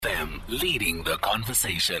Them leading the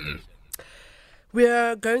conversation.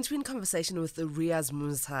 We're going to be in conversation with Riaz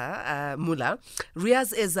Moola.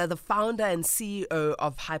 Riaz is the founder and CEO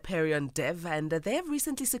of HyperionDev, and they have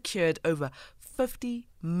recently secured over 50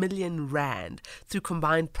 million rand through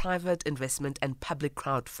combined private investment and public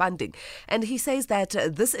crowdfunding. And he says that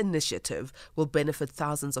this initiative will benefit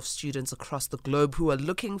thousands of students across the globe who are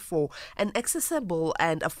looking for an accessible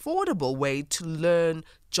and affordable way to learn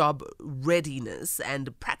job readiness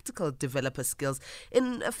and practical developer skills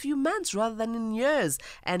in a few months rather than in years.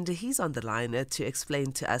 And he's on the line to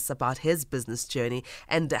explain to us about his business journey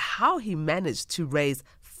and how he managed to raise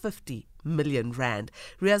 50 million rand.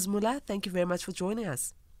 Riaz Moola, thank you very much for joining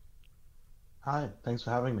us. Hi, thanks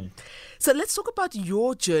for having me. So let's talk about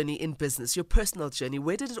your journey in business, your personal journey.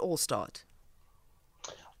 Where did it all start?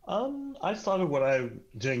 I started what I'm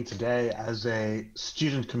doing today as a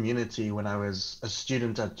student community when I was a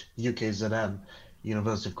student at UKZN,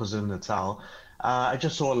 University of KwaZulu-Natal. I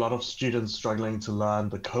just saw a lot of students struggling to learn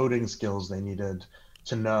the coding skills they needed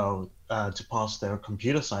to know to pass their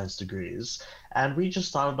computer science degrees. And we just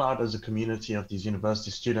started out as a community of these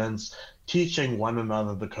university students teaching one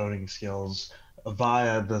another the coding skills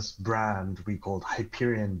via this brand we called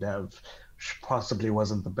HyperionDev, which possibly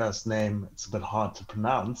wasn't the best name. It's a bit hard to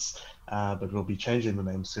pronounce, but we'll be changing the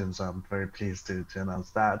name soon, so I'm very pleased to announce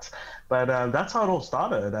that. But that's how it all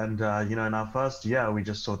started. And, in our first year, we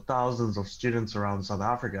just saw thousands of students around South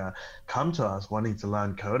Africa come to us wanting to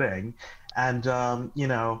learn coding. And,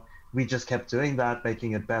 we just kept doing that,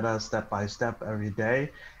 making it better step by step every day.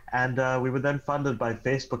 And we were then funded by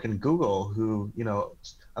Facebook and Google, who,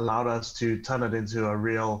 allowed us to turn it into a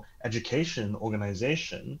real education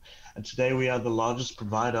organization. And today we are the largest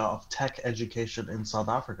provider of tech education in South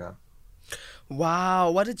Africa. Wow,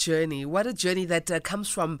 what a journey. What a journey that comes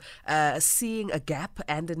from seeing a gap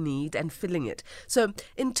and a need and filling it. So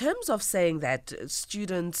in terms of saying that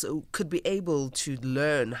students could be able to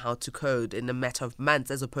learn how to code in a matter of months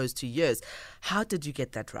as opposed to years, how did you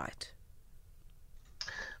get that right?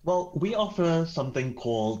 Well, we offer something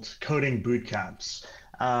called coding boot camps.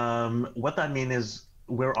 What that means is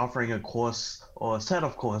we're offering a course or a set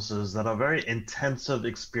of courses that are very intensive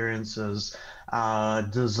experiences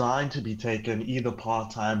designed to be taken either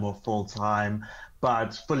part-time or full-time,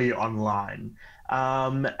 but fully online.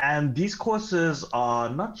 And these courses are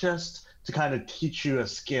not just to kind of teach you a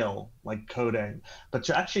skill like coding, but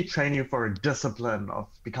to actually train you for a discipline of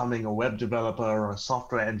becoming a web developer or a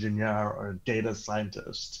software engineer or a data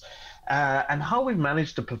scientist. And how we've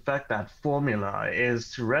managed to perfect that formula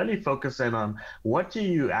is to really focus in on what do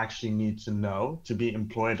you actually need to know to be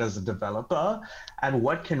employed as a developer, and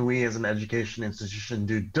what can we as an education institution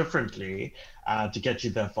do differently to get you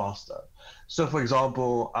there faster. So for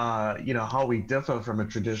example, how we differ from a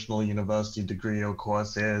traditional university degree or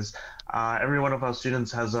course is every one of our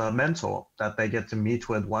students has a mentor that they get to meet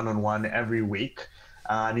with one-on-one every week.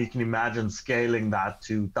 And you can imagine scaling that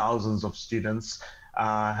to thousands of students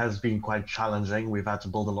has been quite challenging. We've had to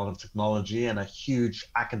build a lot of technology and a huge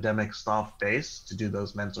academic staff base to do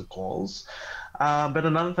those mentor calls. But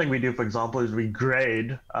another thing we do, for example, is we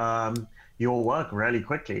grade your work really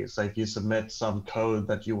quickly. So if you submit some code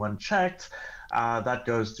that you want checked, that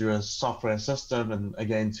goes through a software system and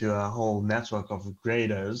again to a whole network of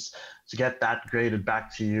graders to get that graded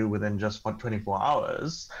back to you within just 24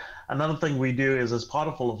 hours. Another thing we do is, as part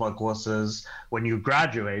of all of our courses, when you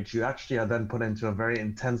graduate, you actually are then put into a very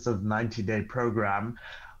intensive 90-day program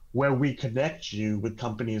where we connect you with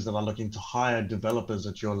companies that are looking to hire developers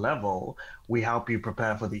at your level. We help you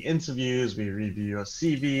prepare for the interviews, we review your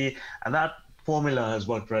CV, and that formula has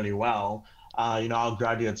worked really well. Our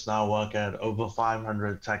graduates now work at over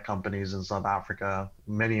 500 tech companies in South Africa,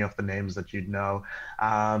 many of the names that you'd know.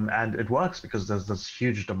 And it works because there's this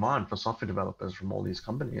huge demand for software developers from all these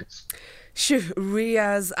companies. Sure,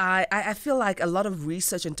 Riaz, I feel like a lot of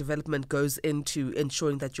research and development goes into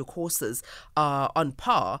ensuring that your courses are on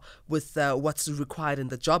par with what's required in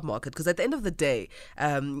the job market. Because at the end of the day,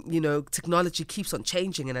 technology keeps on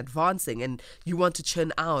changing and advancing, and you want to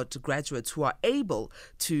churn out graduates who are able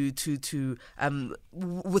to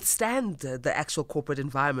withstand the actual corporate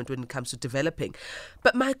environment when it comes to developing.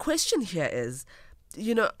 But my question here is,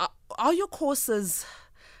 are your courses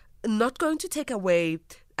not going to take away,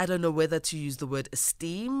 I don't know whether to use the word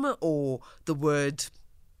esteem or the word,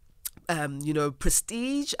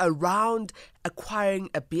 prestige around acquiring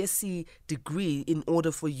a BSc degree in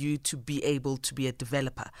order for you to be able to be a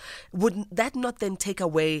developer? Would that not then take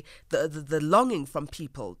away the longing from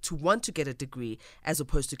people to want to get a degree as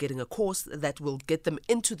opposed to getting a course that will get them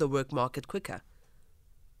into the work market quicker?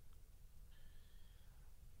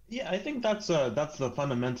 Yeah, I think that's the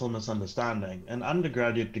fundamental misunderstanding. An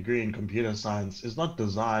undergraduate degree in computer science is not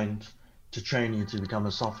designed to train you to become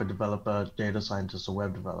a software developer, data scientist, or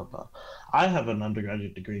web developer. I have an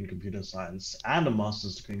undergraduate degree in computer science and a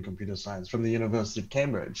master's degree in computer science from the University of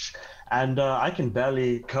Cambridge, and I can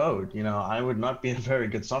barely code. I would not be a very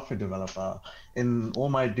good software developer. In all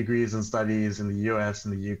my degrees and studies in the US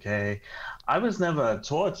and the UK, I was never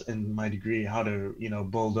taught in my degree how to,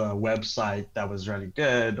 build a website that was really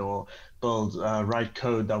good or build write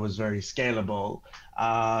code that was very scalable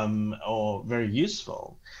or very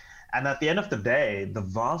useful. And at the end of the day, the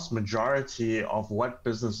vast majority of what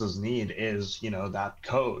businesses need is, that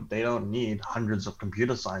code. They don't need hundreds of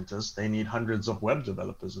computer scientists. They need hundreds of web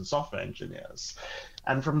developers and software engineers.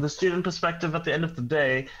 And from the student perspective, at the end of the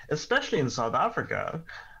day, especially in South Africa,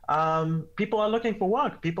 people are looking for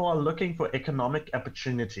work. People are looking for economic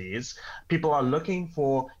opportunities. People are looking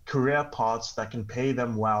for career paths that can pay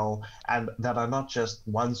them well and that are not just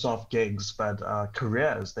once-off gigs, but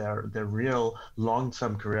careers. They're real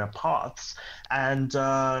long-term career paths. And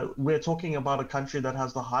we're talking about a country that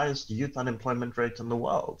has the highest youth unemployment rate in the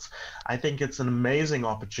world. I think it's an amazing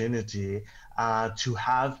opportunity to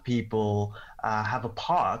have people have a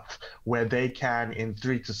path where they can, in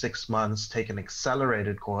 3 to 6 months, take an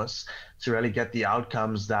accelerated course to really get the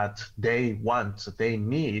outcomes that they want, that they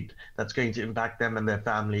need, that's going to impact them and their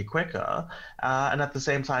family quicker, and at the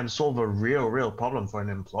same time solve a real problem for an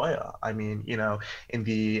employer. I mean, in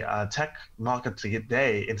the tech market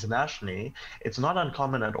today internationally, it's not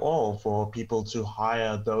uncommon at all for people to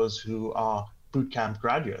hire those who are bootcamp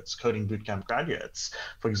graduates, coding bootcamp graduates.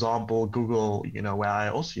 For example, Google, where I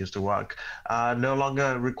also used to work, no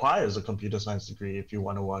longer requires a computer science degree if you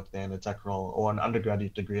want to work there in a tech role or an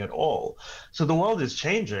undergraduate degree at all. So the world is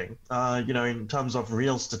changing, in terms of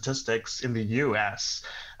real statistics in the US.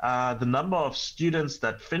 The number of students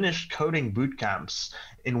that finish coding boot camps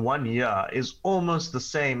in 1 year is almost the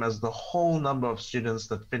same as the whole number of students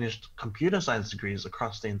that finished computer science degrees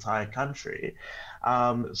across the entire country.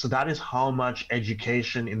 So that is how much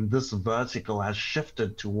education in this vertical has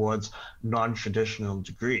shifted towards non-traditional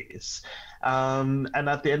degrees. And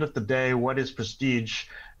at the end of the day, what is prestige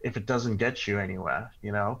if it doesn't get you anywhere?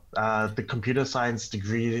 The computer science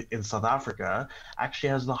degree in South Africa actually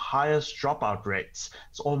has the highest dropout rates.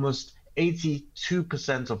 It's almost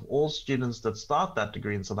 82% of all students that start that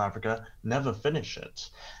degree in South Africa never finish it.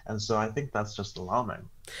 And so I think that's just alarming.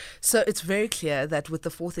 So it's very clear that with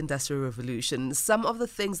the fourth industrial revolution, some of the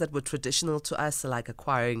things that were traditional to us, like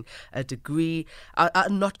acquiring a degree, are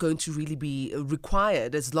not going to really be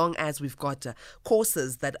required as long as we've got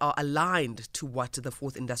courses that are aligned to what the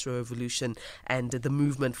fourth industrial revolution and the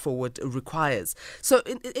movement forward requires. So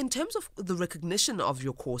in terms of the recognition of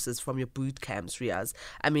your courses from your boot camps, Riaz,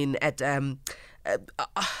 I mean,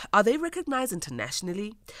 are they recognized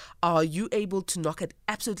internationally? Are you able to knock at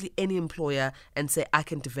absolutely any employer and say, I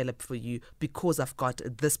can develop for you because I've got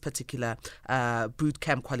this particular boot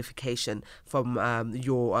camp qualification from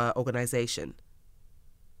your organization?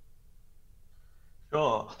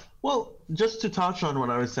 Sure. Well, just to touch on what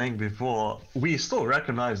I was saying before, we still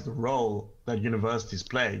recognize the role that universities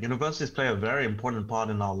play. Universities play a very important part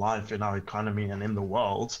in our life, in our economy, and in the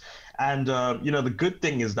world. And, the good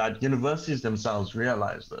thing is that universities themselves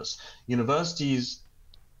realize this. Universities,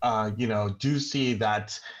 do see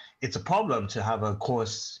that it's a problem to have a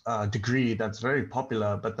course degree that's very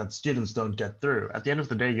popular, but that students don't get through. At the end of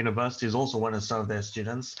the day, universities also want to serve their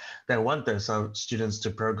students. They want their students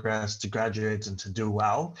to progress, to graduate, and to do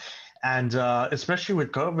well. And especially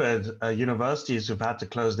with COVID, universities who've had to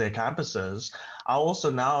close their campuses are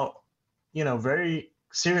also now, very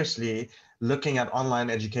seriously looking at online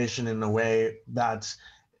education in a way that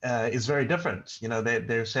is very different.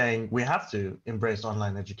 They're saying we have to embrace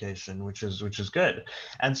online education, which is good.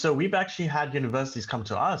 And so we've actually had universities come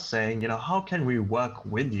to us saying, how can we work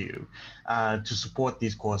with you to support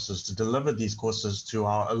these courses, to deliver these courses to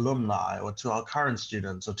our alumni or to our current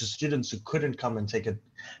students or to students who couldn't come and take a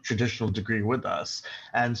traditional degree with us.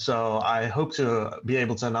 And so I hope to be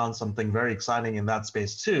able to announce something very exciting in that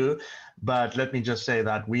space too. But let me just say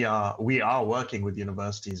that we are working with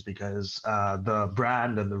universities because the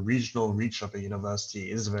brand and the regional reach of a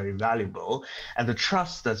university is very valuable, and the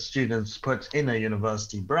trust that students put in a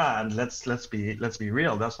university brand. Let's be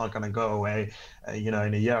real. That's not going to go away, in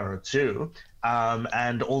a year or two.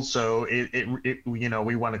 And also,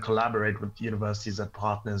 we want to collaborate with universities as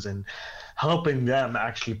partners in helping them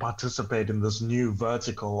actually participate in this new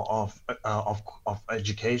vertical of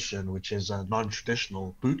education, which is a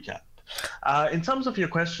non-traditional bootcamp. In terms of your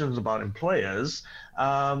questions about employers,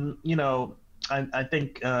 I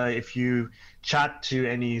think if you chat to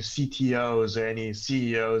any CTOs or any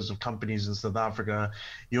CEOs of companies in South Africa,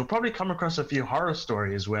 you'll probably come across a few horror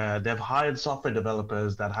stories where they've hired software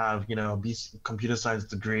developers that have, a computer science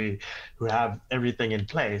degree, who have everything in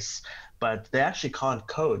place, but they actually can't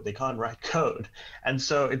code. They can't write code. And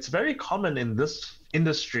so it's very common in this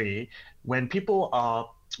industry when people are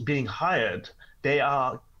being hired, they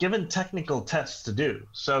are given technical tests to do.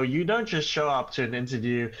 So you don't just show up to an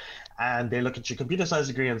interview and they look at your computer science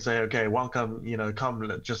degree and say, okay, welcome, come,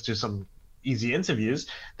 let's just do some easy interviews.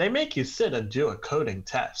 They make you sit and do a coding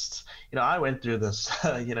test. I went through this,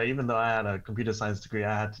 even though I had a computer science degree,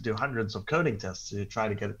 I had to do hundreds of coding tests to try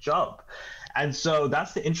to get a job. And so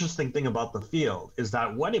that's the interesting thing about the field, is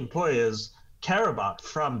that what employers care about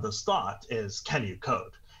from the start is, can you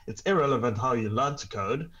code? It's irrelevant how you learn to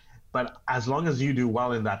code, but as long as you do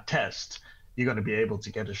well in that test, you're going to be able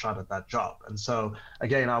to get a shot at that job. And so,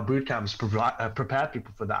 again, our boot camps prepare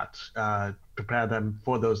people for that, prepare them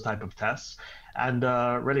for those type of tests, and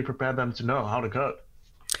really prepare them to know how to code.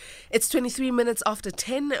 It's 23 minutes after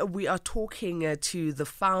 10. We are talking to the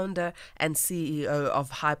founder and CEO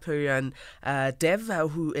of HyperionDev,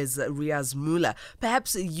 who is Riaz Moola.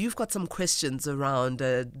 Perhaps you've got some questions around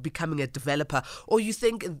becoming a developer, or you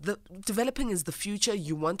think developing is the future,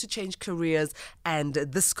 you want to change careers, and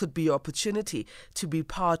this could be your opportunity to be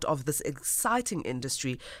part of this exciting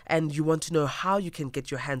industry, and you want to know how you can get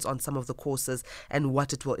your hands on some of the courses and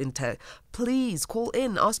what it will entail. Please call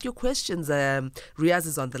in, ask your questions. Riaz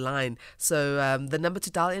is on the line. So the number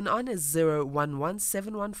to dial in on is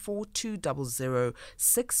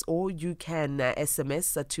 011-714-2006, or you can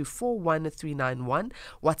SMS to 41391.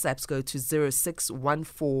 WhatsApps go to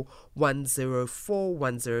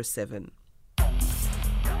 0614104107.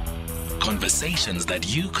 Conversations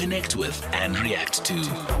that you connect with and react to.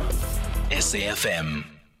 SAFM.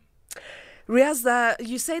 Riaz,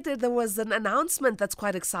 you said that there was an announcement that's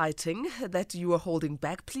quite exciting that you were holding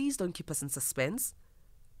back. Please don't keep us in suspense.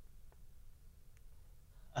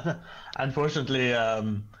 Unfortunately,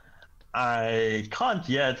 I can't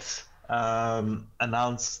yet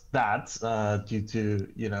announce that due to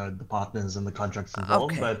the partners and the contracts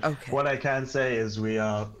involved. But what I can say is we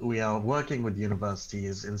are working with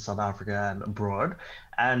universities in South Africa and abroad,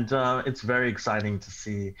 and it's very exciting to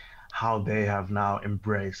see how they have now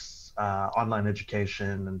embraced online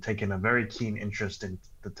education and taken a very keen interest in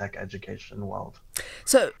the tech education world.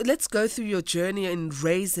 So let's go through your journey in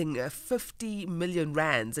raising 50 million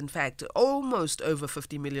rands, in fact, almost over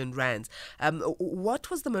 50 million rands.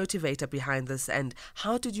 What was the motivator behind this, and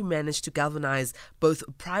how did you manage to galvanize both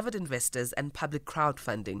private investors and public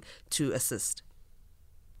crowdfunding to assist?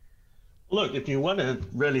 Look, if you want to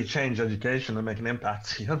really change education and make an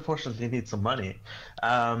impact, you unfortunately need some money.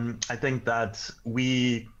 I think that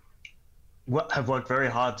we have worked very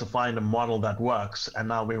hard to find a model that works, and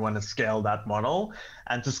now we want to scale that model.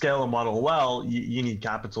 And to scale a model well, you need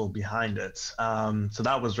capital behind it. So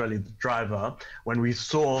that was really the driver. When we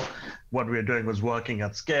saw what we were doing was working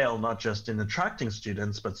at scale, not just in attracting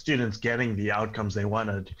students, but students getting the outcomes they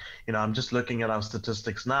wanted. I'm just looking at our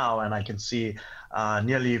statistics now, and I can see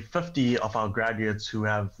nearly 50 of our graduates who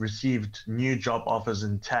have received new job offers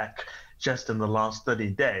in tech just in the last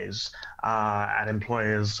 30 days at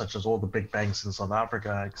employers such as all the big banks in South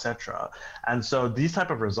Africa, etc. And so these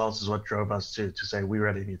type of results is what drove us to say we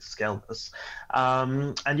really need to scale this.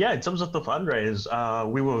 And yeah, in terms of the fundraise,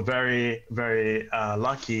 we were very, very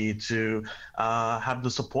lucky to have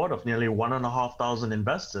the support of nearly 1,500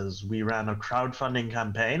 investors. We ran a crowdfunding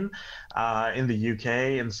campaign in the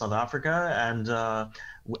UK, in South Africa, and I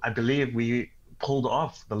believe we pulled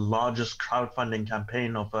off the largest crowdfunding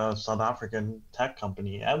campaign of a South African tech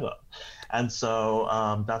company ever. And so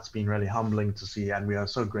that's been really humbling to see, and we are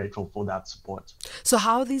so grateful for that support. So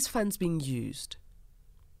how are these funds being used?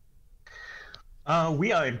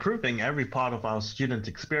 We are improving every part of our student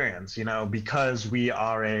experience, because we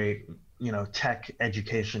are a tech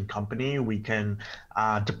education company. We can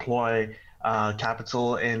deploy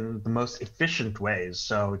capital in the most efficient ways.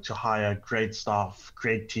 So to hire great staff,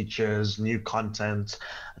 great teachers, new content,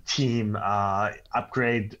 team,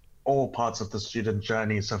 upgrade all parts of the student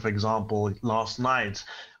journey. So for example, last night,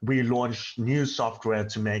 we launched new software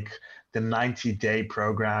to make the 90-day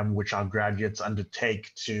program, which our graduates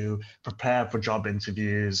undertake to prepare for job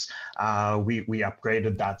interviews. We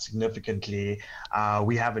upgraded that significantly.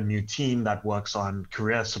 We have a new team that works on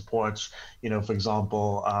career support. For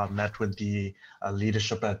example, met with the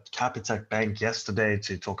leadership at Capitec Bank yesterday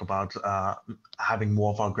to talk about having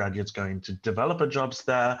more of our graduates going to developer jobs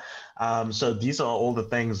there. So these are all the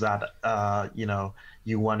things that,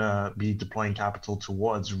 you want to be deploying capital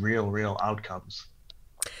towards real outcomes.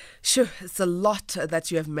 Sure, it's a lot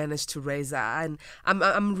that you have managed to raise, and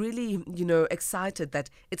I'm really excited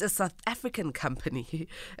that it's a South African company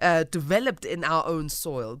developed in our own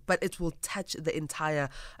soil, but it will touch the entire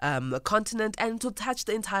continent and it will touch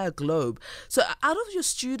the entire globe. So, out of your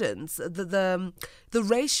students, the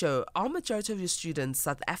ratio, are majority of your students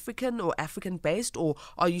South African or African based, or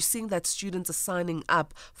are you seeing that students are signing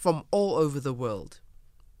up from all over the world?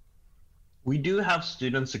 We do have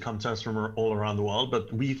students who come to us from all around the world,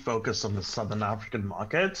 but we focus on the Southern African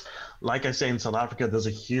market. Like I say, in South Africa, there's a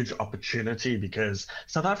huge opportunity because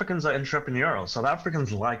South Africans are entrepreneurial. South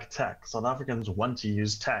Africans like tech. South Africans want to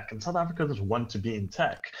use tech, and South Africans want to be in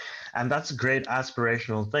tech. And that's a great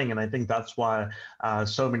aspirational thing. And I think that's why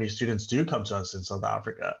so many students do come to us in South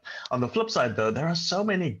Africa. On the flip side, though, there are so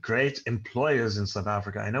many great employers in South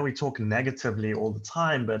Africa. I know we talk negatively all the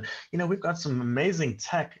time, but we've got some amazing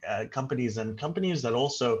tech companies and companies that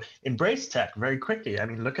also embrace tech very quickly. I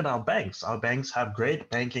mean, look at our banks. Our banks have great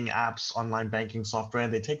banking apps, online banking software.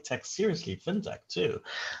 They take tech seriously, fintech too.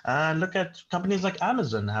 And look at companies like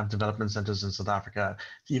Amazon have development centers in South Africa.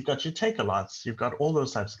 You've got your Takealots. You've got all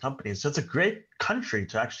those types of companies. So it's a great country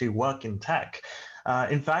to actually work in tech.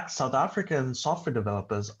 In fact, South African software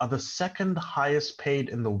developers are the second highest paid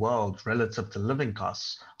in the world relative to living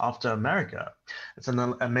costs after America. It's an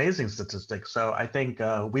amazing statistic. So I think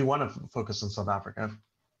we want to focus on South Africa.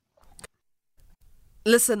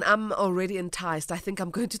 Listen, I'm already enticed. I think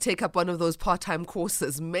I'm going to take up one of those part-time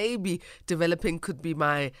courses. Maybe developing could be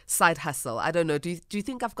my side hustle. I don't know. Do you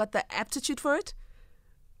think I've got the aptitude for it?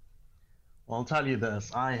 Well, I'll tell you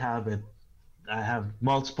this. I have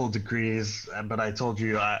multiple degrees, but I told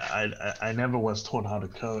you I never was taught how to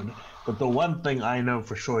code. But the one thing I know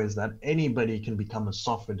for sure is that anybody can become a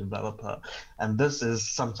software developer. And this is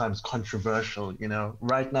sometimes controversial.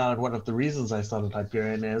 Right now, one of the reasons I started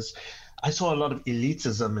Hyperion is I saw a lot of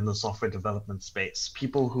elitism in the software development space.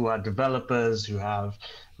 People who are developers, who have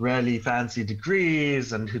really fancy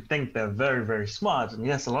degrees and who think they're very, very smart. And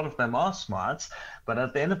yes, a lot of them are smart, but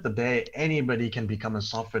at the end of the day, anybody can become a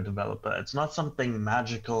software developer. It's not something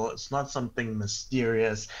magical. It's not something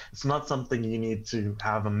mysterious. It's not something you need to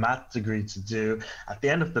have a math degree to do. At the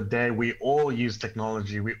end of the day, we all use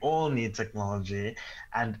technology. We all need technology.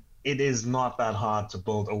 And it is not that hard to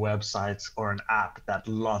build a website or an app that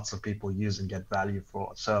lots of people use and get value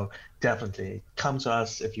for. So definitely come to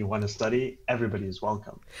us if you want to study. Everybody is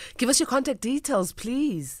welcome. Give us your contact details,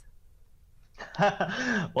 please.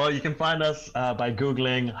 Well, you can find us by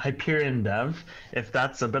Googling HyperionDev. If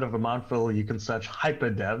that's a bit of a mouthful, you can search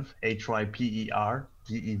HyperDev, HYPERDEV.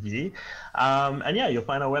 And yeah, you'll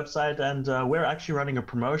find our website. And we're actually running a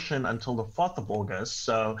promotion until the 4th of August.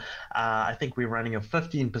 So I think we're running a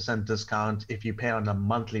 15% discount if you pay on a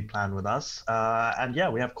monthly plan with us. And yeah,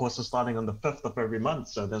 we have courses starting on the 5th of every month.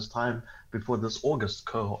 So there's time before this August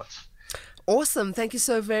cohort. Awesome. Thank you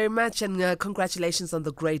so very much. And congratulations on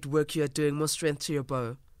the great work you're doing. More strength to your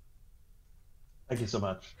bow. Thank you so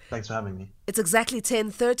much. Thanks for having me. It's exactly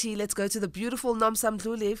 10:30. Let's go to the beautiful Nomsa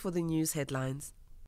Mdluli for the news headlines.